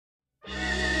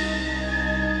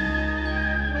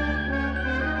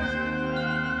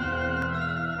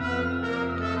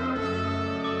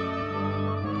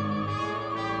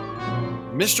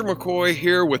Mr. McCoy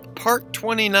here with part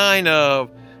 29 of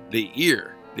The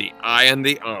Ear, the Eye, and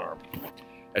the Arm.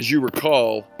 As you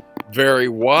recall, very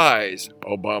wise,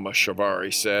 Obama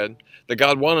Shavari said. The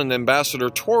Godwannan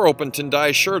ambassador tore open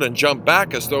Tendai's shirt and jumped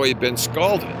back as though he'd been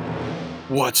scalded.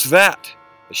 What's that?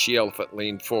 The she-elephant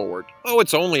leaned forward. Oh,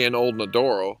 it's only an old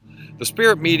Nodoro. The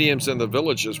spirit mediums in the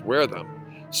villages wear them.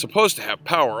 Supposed to have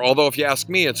power, although if you ask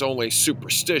me, it's only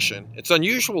superstition. It's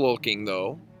unusual looking,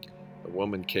 though. The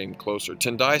woman came closer.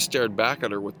 Tendai stared back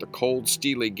at her with the cold,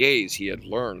 steely gaze he had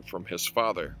learned from his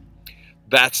father.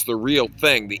 That's the real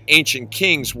thing. The ancient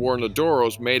kings wore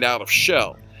Nodoros made out of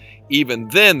shell. Even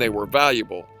then they were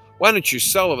valuable. Why don't you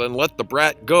sell it and let the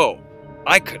brat go?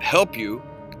 I could help you,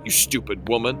 you stupid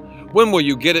woman. When will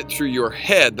you get it through your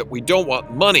head that we don't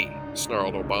want money?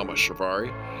 Snarled Obama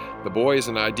Shavari. The boy is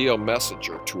an ideal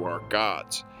messenger to our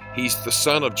gods. He's the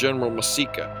son of General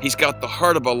Masika. He's got the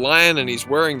heart of a lion and he's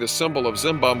wearing the symbol of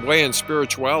Zimbabwean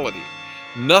spirituality.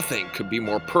 Nothing could be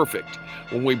more perfect.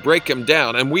 When we break him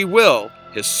down, and we will,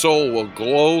 his soul will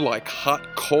glow like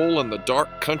hot coal in the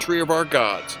dark country of our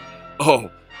gods.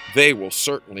 Oh, they will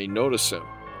certainly notice him.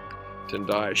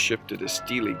 Tendai shifted his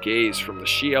steely gaze from the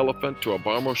she-elephant to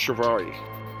Obama Shavari.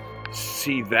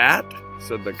 See that?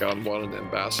 Said the Gondwanan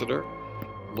ambassador.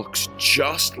 Looks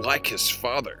just like his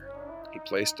father. He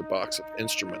placed a box of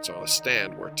instruments on a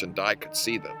stand where Tendai could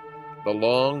see them. The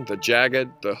long, the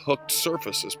jagged, the hooked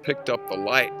surfaces picked up the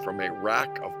light from a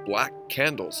rack of black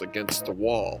candles against the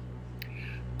wall.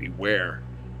 Beware,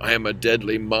 I am a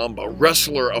deadly mamba,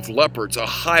 wrestler of leopards, a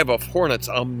hive of hornets,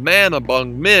 a man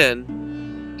among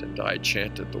men. Tendai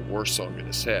chanted the war song in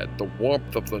his head. The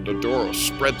warmth of the Nodoro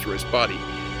spread through his body.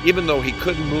 Even though he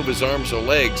couldn't move his arms or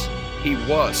legs, he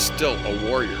was still a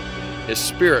warrior. His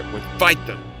spirit would fight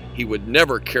them. He would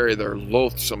never carry their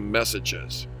loathsome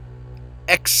messages.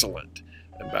 Excellent,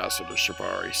 Ambassador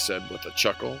Shavari said with a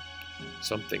chuckle.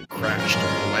 Something crashed on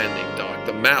the landing dock.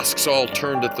 The masks all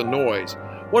turned at the noise.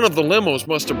 One of the limos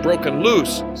must have broken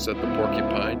loose, said the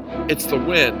porcupine. It's the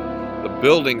wind. The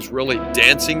building's really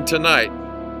dancing tonight.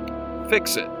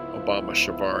 Fix it, Obama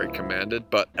Shavari commanded,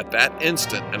 but at that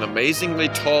instant an amazingly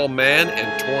tall man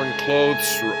in torn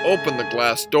clothes threw open the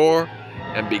glass door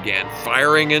and began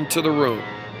firing into the room.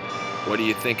 What do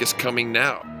you think is coming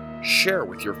now? Share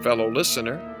with your fellow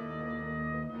listener.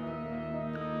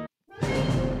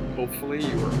 Hopefully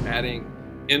you are adding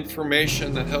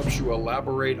information that helps you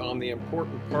elaborate on the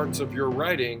important parts of your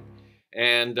writing.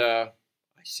 And I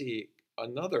see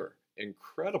another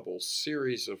incredible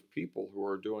series of people who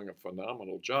are doing a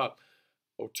phenomenal job.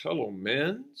 Otello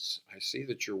Menz, I see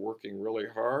that you're working really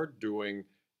hard, doing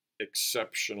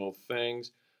exceptional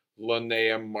things.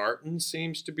 Linnea Martin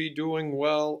seems to be doing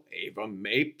well. Ava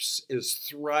Mapes is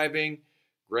thriving.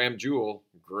 Graham Jewell,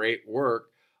 great work.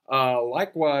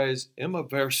 Likewise, Emma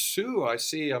Versu, I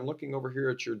see, I'm looking over here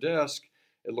at your desk.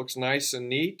 It looks nice and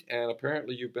neat, and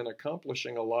apparently you've been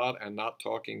accomplishing a lot and not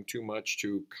talking too much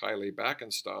to Kylie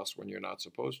Backenstoss when you're not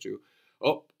supposed to.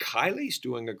 Oh, Kylie's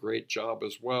doing a great job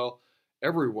as well.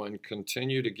 Everyone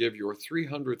continue to give your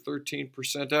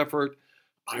 313% effort.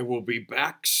 I will be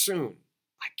back soon.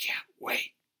 I can't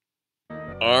wait.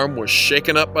 Arm was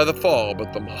shaken up by the fall,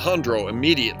 but the Mahandro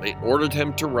immediately ordered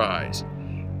him to rise.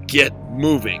 Get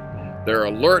moving. They're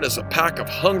alert as a pack of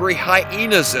hungry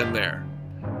hyenas in there.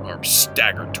 Arm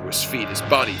staggered to his feet. His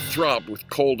body throbbed with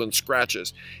cold and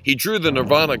scratches. He drew the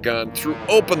Nirvana gun, threw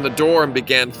open the door, and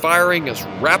began firing as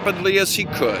rapidly as he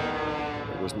could.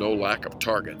 There was no lack of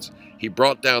targets. He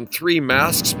brought down 3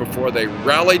 masks before they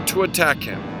rallied to attack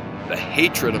him. The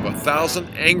hatred of 1,000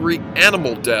 angry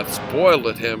animal deaths boiled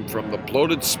at him from the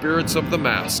bloated spirits of the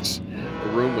masks. The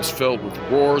room was filled with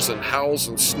roars and howls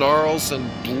and snarls and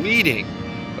bleeding,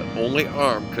 but only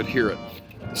Arm could hear it.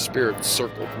 The spirits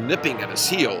circled, nipping at his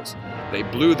heels. They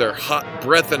blew their hot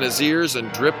breath in his ears and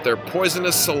dripped their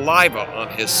poisonous saliva on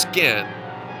his skin.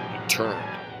 He turned,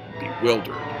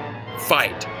 bewildered.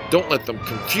 Fight! Don't let them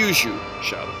confuse you,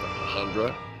 shouted the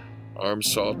Mahandra. Arm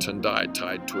saw Tendai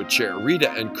tied to a chair.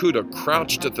 Rita and Kuda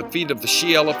crouched at the feet of the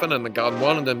she-elephant, and the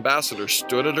Gondwanan ambassador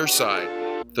stood at her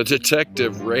side. The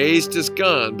detective raised his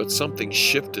gun, but something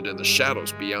shifted in the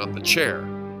shadows beyond the chair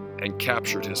and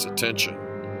captured his attention.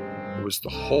 It was the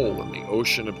hole in the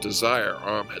ocean of desire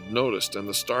Arm had noticed in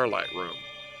the starlight room.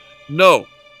 No,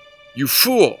 you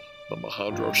fool, the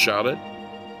Mahandro shouted.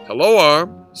 Hello,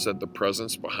 Arm, said the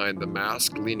presence behind the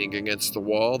mask, leaning against the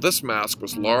wall. This mask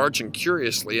was large and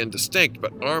curiously indistinct,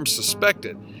 but Arm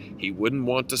suspected he wouldn't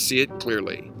want to see it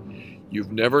clearly.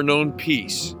 You've never known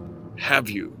peace, have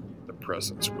you? The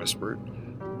presence whispered.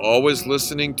 Always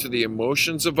listening to the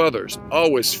emotions of others,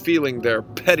 always feeling their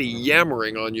petty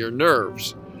yammering on your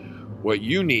nerves. What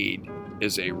you need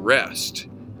is a rest.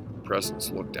 The presence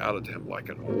looked out at him like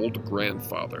an old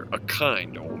grandfather, a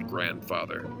kind old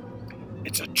grandfather.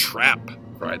 It's a trap,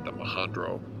 cried the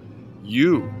Mahandro.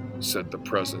 You, said the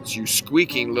presence, you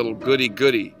squeaking little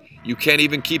goody-goody. You can't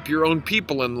even keep your own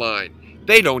people in line.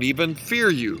 They don't even fear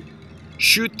you.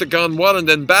 Shoot the Gondwanan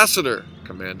ambassador,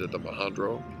 commanded the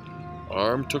Mahandro.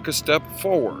 Arm took a step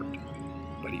forward,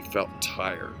 but he felt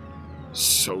tired,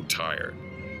 so tired.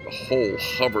 The hole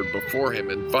hovered before him,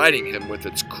 inviting him with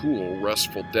its cool,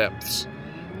 restful depths.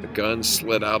 The gun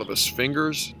slid out of his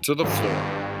fingers to the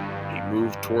floor. He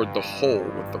moved toward the hole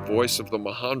with the voice of the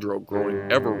Mahandro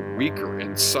growing ever weaker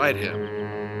inside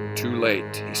him. Too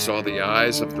late, he saw the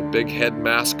eyes of the big head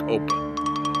mask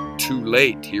open. Too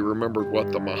late, he remembered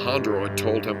what the Mahandro had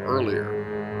told him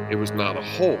earlier. It was not a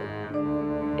hole,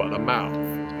 but a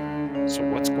mouth. So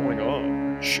what's going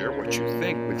on? Share what you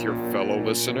think with your fellow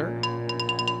listener.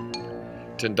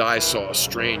 Tendai saw a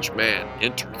strange man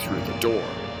enter through the door.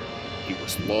 He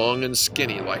was long and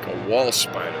skinny like a wall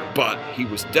spider, but he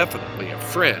was definitely a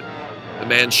friend. The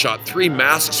man shot 3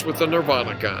 masks with a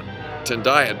Nirvana gun.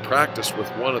 Tendai had practiced with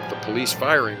one at the police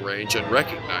firing range and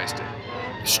recognized it.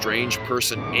 The strange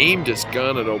person aimed his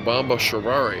gun at Obama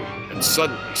Shavari and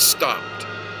suddenly stopped.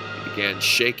 He began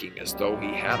shaking as though he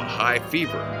had a high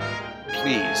fever.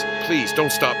 Please, please,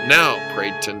 don't stop now,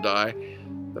 prayed Tendai.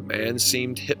 The man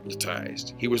seemed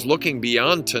hypnotized. He was looking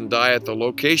beyond Tendai at the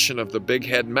location of the big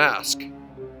head mask.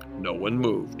 No one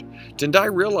moved.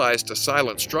 Tendai realized a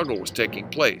silent struggle was taking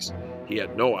place. He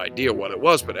had no idea what it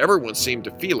was, but everyone seemed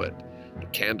to feel it. The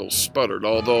candles sputtered,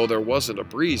 although there wasn't a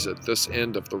breeze at this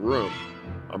end of the room.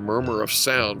 A murmur of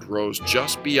sound rose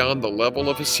just beyond the level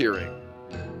of his hearing.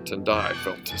 Tendai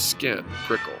felt his skin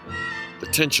prickle. The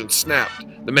tension snapped.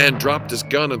 The man dropped his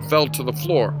gun and fell to the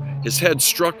floor. His head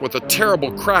struck with a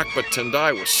terrible crack, but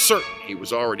Tendai was certain he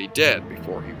was already dead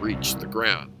before he reached the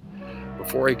ground.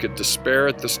 Before he could despair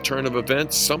at this turn of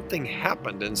events, something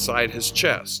happened inside his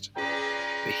chest.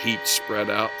 The heat spread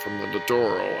out from the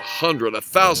Nodoro 100,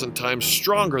 1,000 times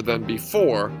stronger than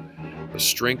before. The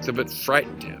strength of it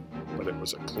frightened him, but it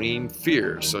was a clean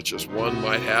fear, such as one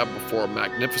might have before a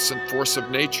magnificent force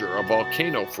of nature, a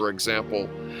volcano, for example.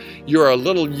 You're a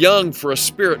little young for a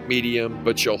spirit medium,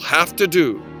 but you'll have to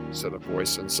do, said a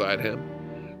voice inside him.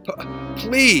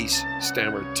 Please,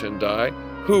 stammered Tendai.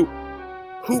 Who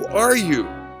are you?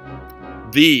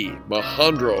 The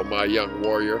Mahandro, my young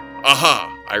warrior.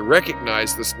 Aha! I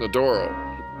recognize this Nodoro.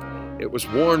 It was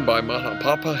worn by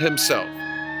Mahapapa himself.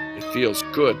 It feels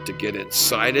good to get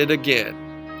inside it again.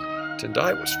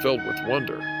 Tendai was filled with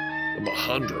wonder. The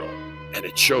Mahandro, and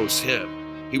it chose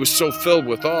him. He was so filled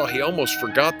with awe he almost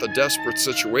forgot the desperate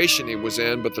situation he was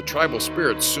in, but the tribal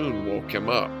spirit soon woke him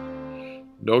up.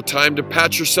 No time to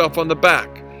pat yourself on the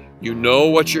back. You know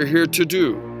what you're here to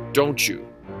do, don't you?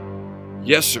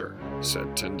 Yes, sir,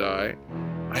 said Tendai.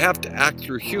 I have to act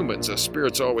through humans, as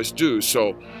spirits always do,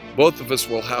 so both of us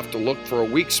will have to look for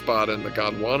a weak spot in the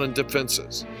Gondwanan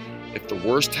defenses. If the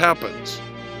worst happens,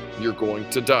 you're going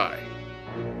to die.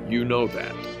 You know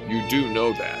that. You do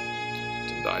know that.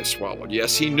 Tendai swallowed.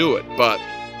 Yes, he knew it, but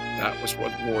that was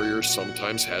what warriors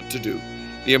sometimes had to do.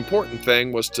 The important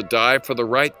thing was to die for the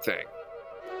right thing,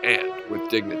 and with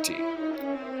dignity.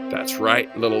 That's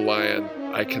right, little lion.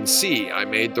 I can see I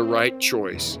made the right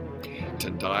choice.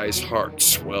 Tendai's heart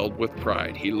swelled with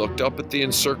pride. He looked up at the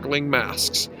encircling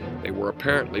masks. They were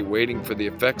apparently waiting for the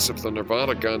effects of the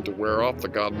Nirvana gun to wear off the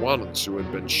Gondwanans who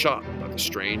had been shot by the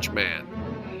strange man.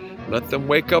 Let them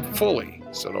wake up fully,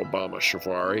 said Obama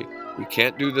Shavari. We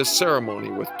can't do this ceremony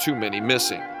with too many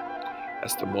missing.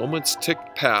 As the moments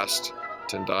ticked past,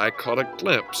 Tendai caught a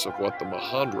glimpse of what the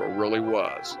Mahandro really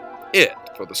was. It,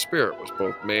 for the spirit was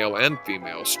both male and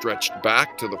female, stretched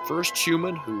back to the first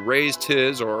human who raised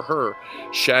his or her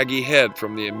shaggy head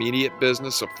from the immediate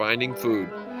business of finding food.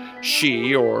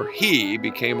 She or he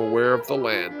became aware of the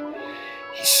land.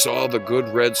 He saw the good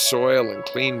red soil and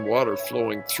clean water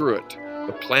flowing through it,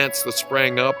 the plants that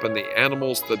sprang up and the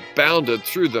animals that bounded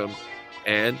through them,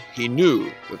 and he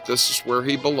knew that this is where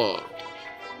he belonged.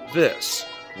 This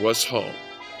was home.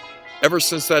 Ever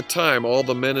since that time, all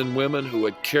the men and women who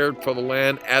had cared for the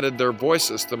land added their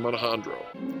voices to Mahandro.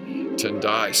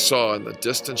 Tendai saw in the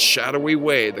distant shadowy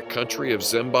way the country of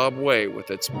Zimbabwe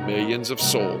with its millions of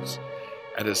souls.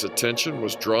 And his attention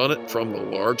was drawn from the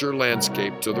larger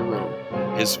landscape to the room.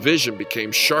 His vision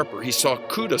became sharper. He saw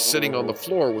Kuda sitting on the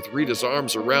floor with Rita's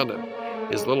arms around him.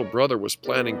 His little brother was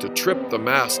planning to trip the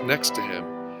mask next to him.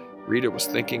 Rita was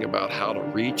thinking about how to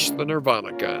reach the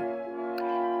Nirvana gun.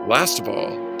 Last of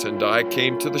all, Tendai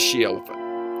came to the she-elephant.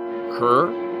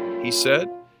 Her? He said.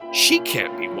 She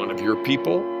can't be one of your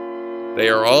people. "They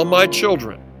are all my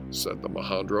children," said the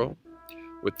Mahandro.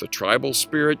 With the tribal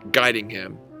spirit guiding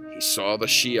him, he saw the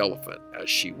she-elephant as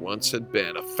she once had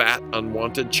been, a fat,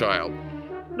 unwanted child.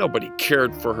 Nobody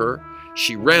cared for her.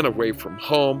 She ran away from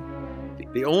home.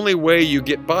 "The only way you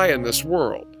get by in this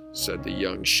world," said the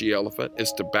young she-elephant,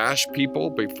 "is to bash people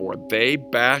before they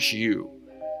bash you."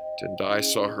 Tendai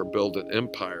saw her build an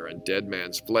empire in Dead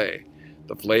Man's Vley.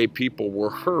 The Vley people were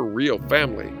her real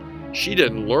family. She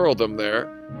didn't lure them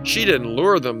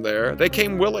there. They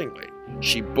came willingly.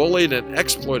 She bullied and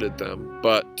exploited them,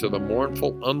 but to the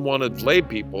mournful, unwanted Vley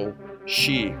people,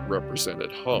 she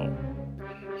represented home.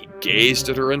 He gazed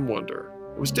at her in wonder.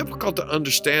 It was difficult to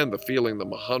understand the feeling the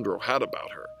Mahandro had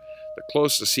about her. The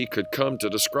closest he could come to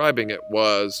describing it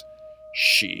was,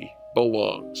 "She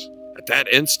belongs." At that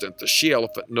instant, the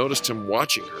she-elephant noticed him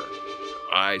watching her.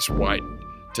 Her eyes widened.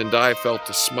 Tendai felt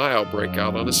a smile break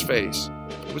out on his face.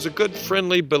 It was a good,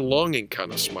 friendly, belonging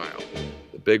kind of smile.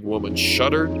 The big woman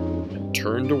shuddered and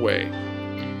turned away.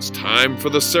 "It's time for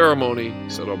the ceremony,"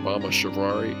 said Obama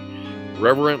Shivari.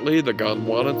 Reverently, the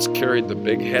Gondwanans carried the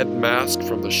big head mask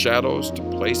from the shadows to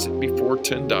place it before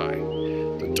Tendai.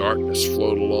 The darkness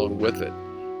flowed along with it.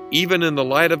 Even in the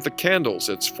light of the candles,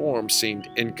 its form seemed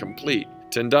incomplete.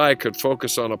 Tendai could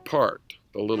focus on a part,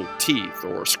 the little teeth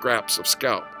or scraps of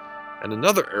scalp, and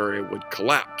another area would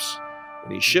collapse.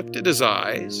 When he shifted his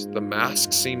eyes, the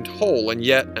mask seemed whole, and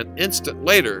yet an instant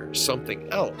later, something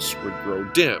else would grow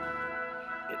dim.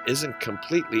 "It isn't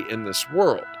completely in this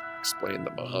world," explained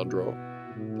the Mahandro.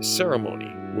 "The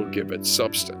ceremony will give it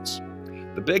substance."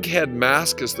 "The big head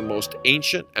mask is the most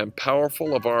ancient and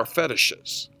powerful of our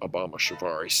fetishes," Obama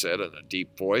Shivari said in a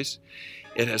deep voice.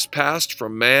 "It has passed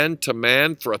from man to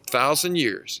man for 1,000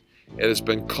 years. It has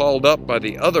been called up by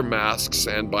the other masks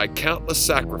and by countless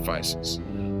sacrifices.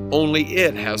 Only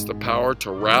it has the power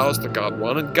to rouse the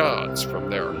Gondwanan gods from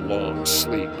their long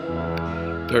sleep."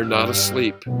 "They're not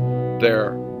asleep.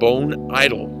 They're bone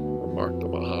idle," remarked the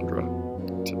Mahandra.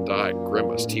 Tendai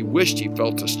grimaced. He wished he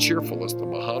felt as cheerful as the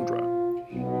Mahandra.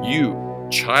 "You,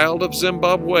 child of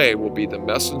Zimbabwe, will be the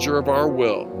messenger of our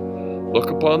will. Look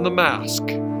upon the mask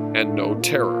and know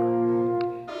terror."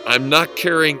 "I'm not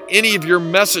carrying any of your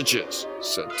messages,"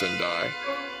 said Tendai.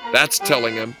 "That's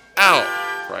telling him." "Ow!"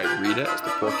 cried Rita as the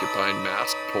porcupine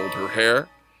mask pulled her hair.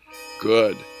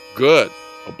 "Good, good,"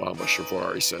 Obama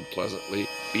Shivari said pleasantly.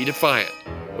 "Be defiant.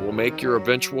 It will make your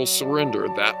eventual surrender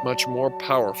that much more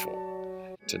powerful."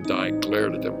 Tendai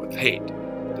glared at him with hate.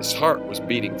 His heart was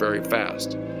beating very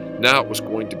fast. Now it was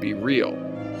going to be real.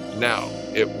 Now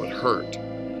it would hurt.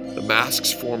 The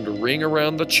masks formed a ring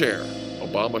around the chair.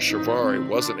 Obama Shivari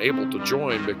wasn't able to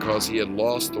join because he had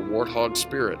lost the warthog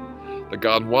spirit. The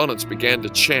Gondwanans began to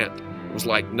chant. It was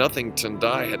like nothing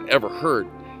Tendai had ever heard.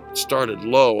 It started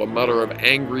low, a mutter of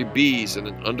angry bees in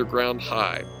an underground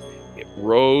hive. It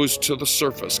rose to the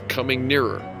surface, coming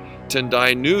nearer.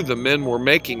 Tendai knew the men were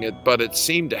making it, but it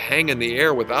seemed to hang in the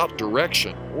air without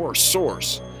direction or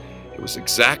source. It was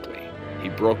exactly, he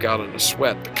broke out in a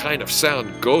sweat, the kind of sound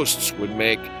ghosts would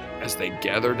make as they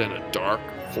gathered in a dark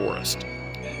forest.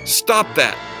 "Stop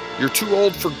that! You're too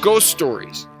old for ghost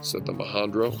stories," said the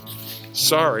Mahandro.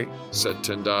 "Sorry," said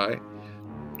Tendai.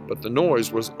 But the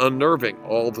noise was unnerving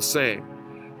all the same.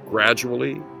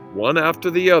 Gradually, one after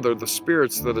the other, the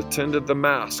spirits that attended the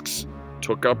masks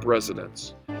took up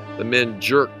residence. The men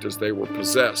jerked as they were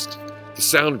possessed. The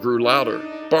sound grew louder.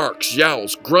 Barks,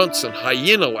 yowls, grunts, and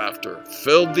hyena laughter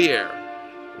filled the air.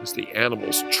 It was the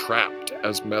animals trapped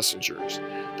as messengers.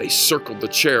 They circled the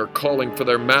chair, calling for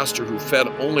their master who fed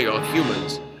only on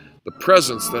humans. The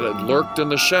presence that had lurked in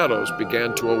the shadows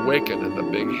began to awaken in the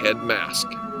big head mask.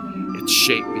 Its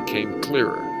shape became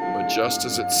clearer, but just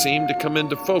as it seemed to come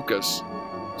into focus,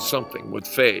 something would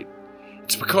fade.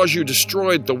 "It's because you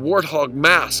destroyed the warthog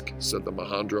mask," said the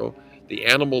Mahandro. "The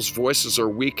animals' voices are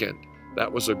weakened.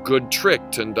 That was a good trick,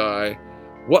 Tendai.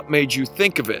 What made you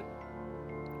think of it?"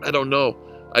 "I don't know.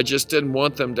 I just didn't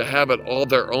want them to have it all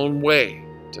their own way,"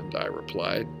 Tendai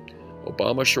replied.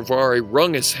 Obama Shivari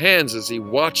wrung his hands as he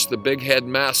watched the big head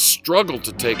mask struggle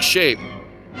to take shape.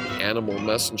 The animal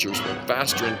messengers went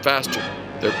faster and faster.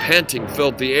 Their panting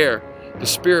filled the air. The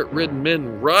spirit-ridden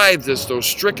men writhed as though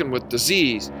stricken with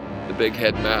disease. The big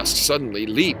head mask suddenly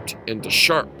leaped into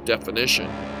sharp definition.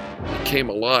 It came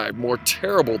alive, more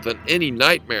terrible than any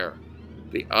nightmare.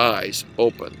 The eyes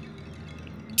opened.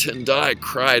 Tendai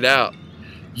cried out.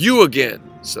 "You again,"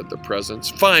 said the presence.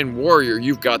 "Fine warrior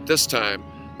you've got this time.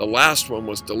 The last one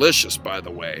was delicious, by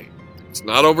the way." "It's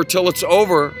not over till it's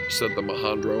over," said the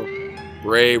Mahandro.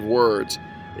 "Brave words.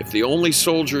 If the only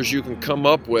soldiers you can come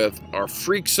up with are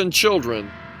freaks and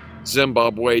children,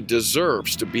 Zimbabwe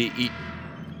deserves to be eaten."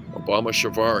 Obama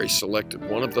Shavari selected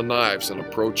one of the knives and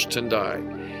approached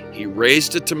Tendai. He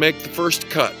raised it to make the first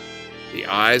cut. The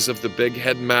eyes of the big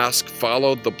head mask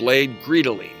followed the blade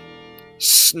greedily.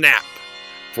 Snap!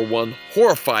 For one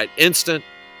horrified instant,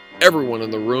 everyone in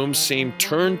the room seemed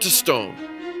turned to stone.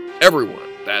 Everyone,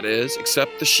 that is,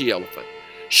 except the she-elephant.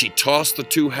 She tossed the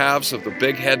two halves of the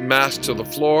big head mask to the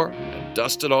floor and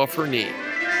dusted off her knee.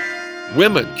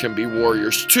 "Women can be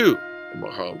warriors too,"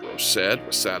 Alejandro said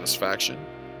with satisfaction.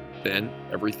 Then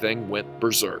everything went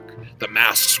berserk. The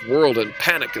masks whirled in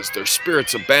panic as their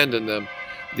spirits abandoned them.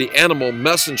 The animal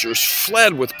messengers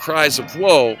fled with cries of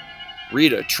woe.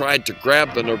 Rita tried to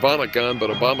grab the Nirvana gun, but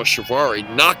Obama Shavari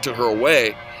knocked her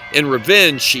away. In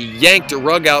revenge, she yanked a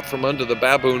rug out from under the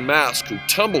baboon mask, who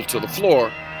tumbled to the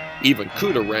floor. Even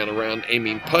Kuda ran around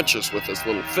aiming punches with his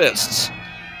little fists.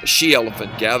 The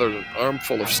she-elephant gathered an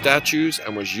armful of statues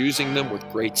and was using them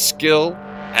with great skill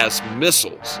as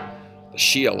missiles. The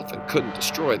she-elephant couldn't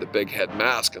destroy the big head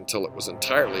mask until it was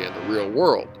entirely in the real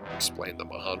world, explained the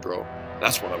Alejandro.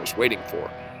 "That's what I was waiting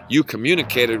for. You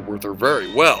communicated with her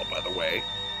very well, by the way."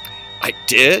 "I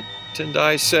did?"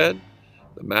 Tendai said.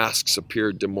 The masks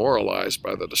appeared demoralized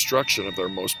by the destruction of their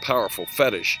most powerful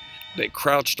fetish. They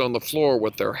crouched on the floor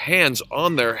with their hands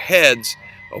on their heads.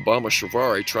 Obama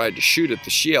Shavari tried to shoot at the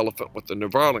she-elephant with the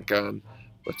Nirvana gun,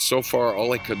 but so far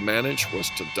all he could manage was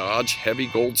to dodge heavy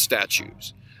gold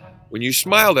statues. "When you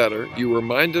smiled at her, you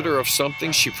reminded her of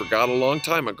something she forgot a long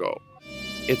time ago.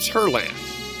 It's her land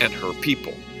and her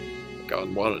people." The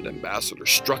Gondwanan ambassador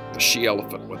struck the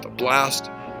she-elephant with a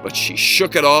blast, but she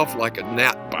shook it off like a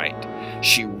gnat bite.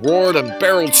 She roared and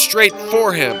barreled straight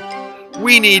for him.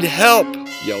 "We need help!"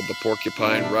 yelled the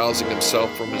porcupine, rousing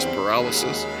himself from his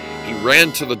paralysis. He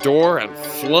ran to the door and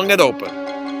flung it open.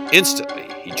 Instantly,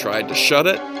 he tried to shut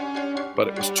it, but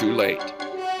it was too late.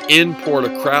 In poured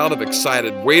a crowd of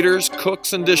excited waiters,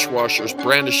 cooks, and dishwashers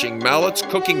brandishing mallets,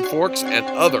 cooking forks, and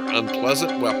other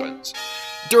unpleasant weapons.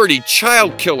 "Dirty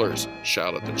child killers!"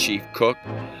 shouted the chief cook.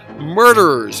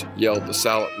 "Murderers!" yelled the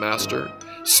salad master.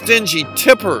 "Stingy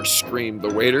tippers!" screamed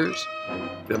the waiters.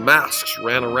 The masks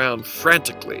ran around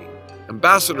frantically.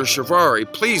 "Ambassador Shavari,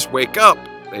 please wake up!"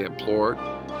 they implored.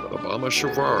 But Obama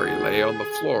Shavari lay on the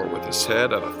floor with his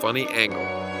head at a funny angle.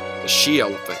 The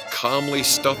she-elephant calmly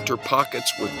stuffed her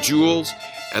pockets with jewels,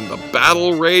 and the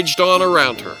battle raged on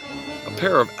around her. A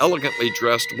pair of elegantly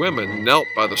dressed women knelt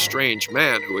by the strange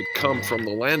man who had come from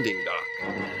the landing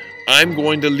dock. "I'm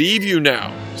going to leave you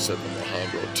now," said the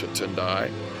Alejandro to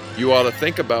Tendai. "You ought to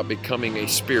think about becoming a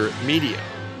spirit medium.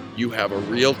 You have a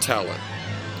real talent."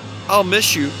 "I'll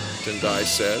miss you," Tendai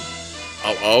said.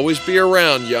 "I'll always be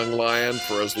around, young lion,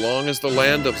 for as long as the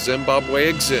land of Zimbabwe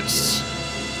exists."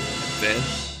 Then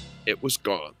it was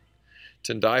gone.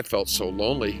 Tendai felt so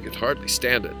lonely he could hardly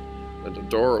stand it. When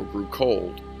Dodoro grew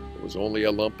cold, it was only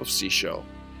a lump of seashell.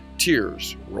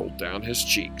 Tears rolled down his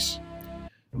cheeks.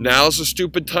 "Now's a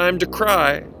stupid time to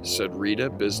cry," said Rita,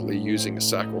 busily using a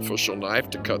sacrificial knife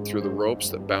to cut through the ropes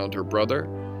that bound her brother.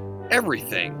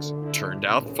 "Everything's turned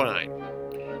out fine.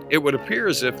 It would appear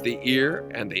as if the ear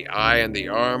and the eye and the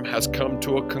arm has come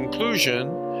to a conclusion.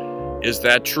 Is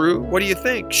that true? What do you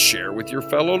think? Share with your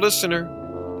fellow listener."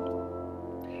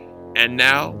 And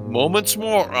now, moments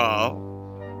more of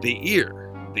the ear,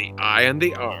 the eye, and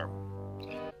the arm.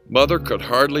 Mother could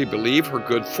hardly believe her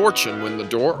good fortune when the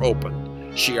door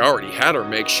opened. She already had her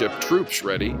makeshift troops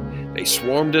ready. They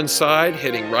swarmed inside,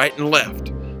 hitting right and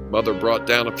left. Mother brought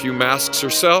down a few masks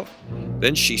herself.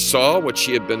 Then she saw what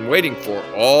she had been waiting for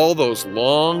all those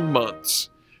long months.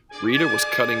 Rita was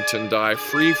cutting Tendai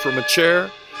free from a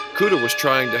chair. Kuda was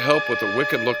trying to help with a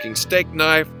wicked-looking steak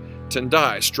knife.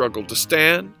 Tendai struggled to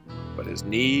stand, but his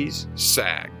knees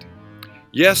sagged.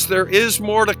 Yes, there is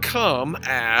more to come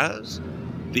as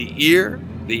The Ear,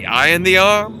 the Eye, and the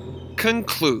Arm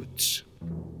concludes.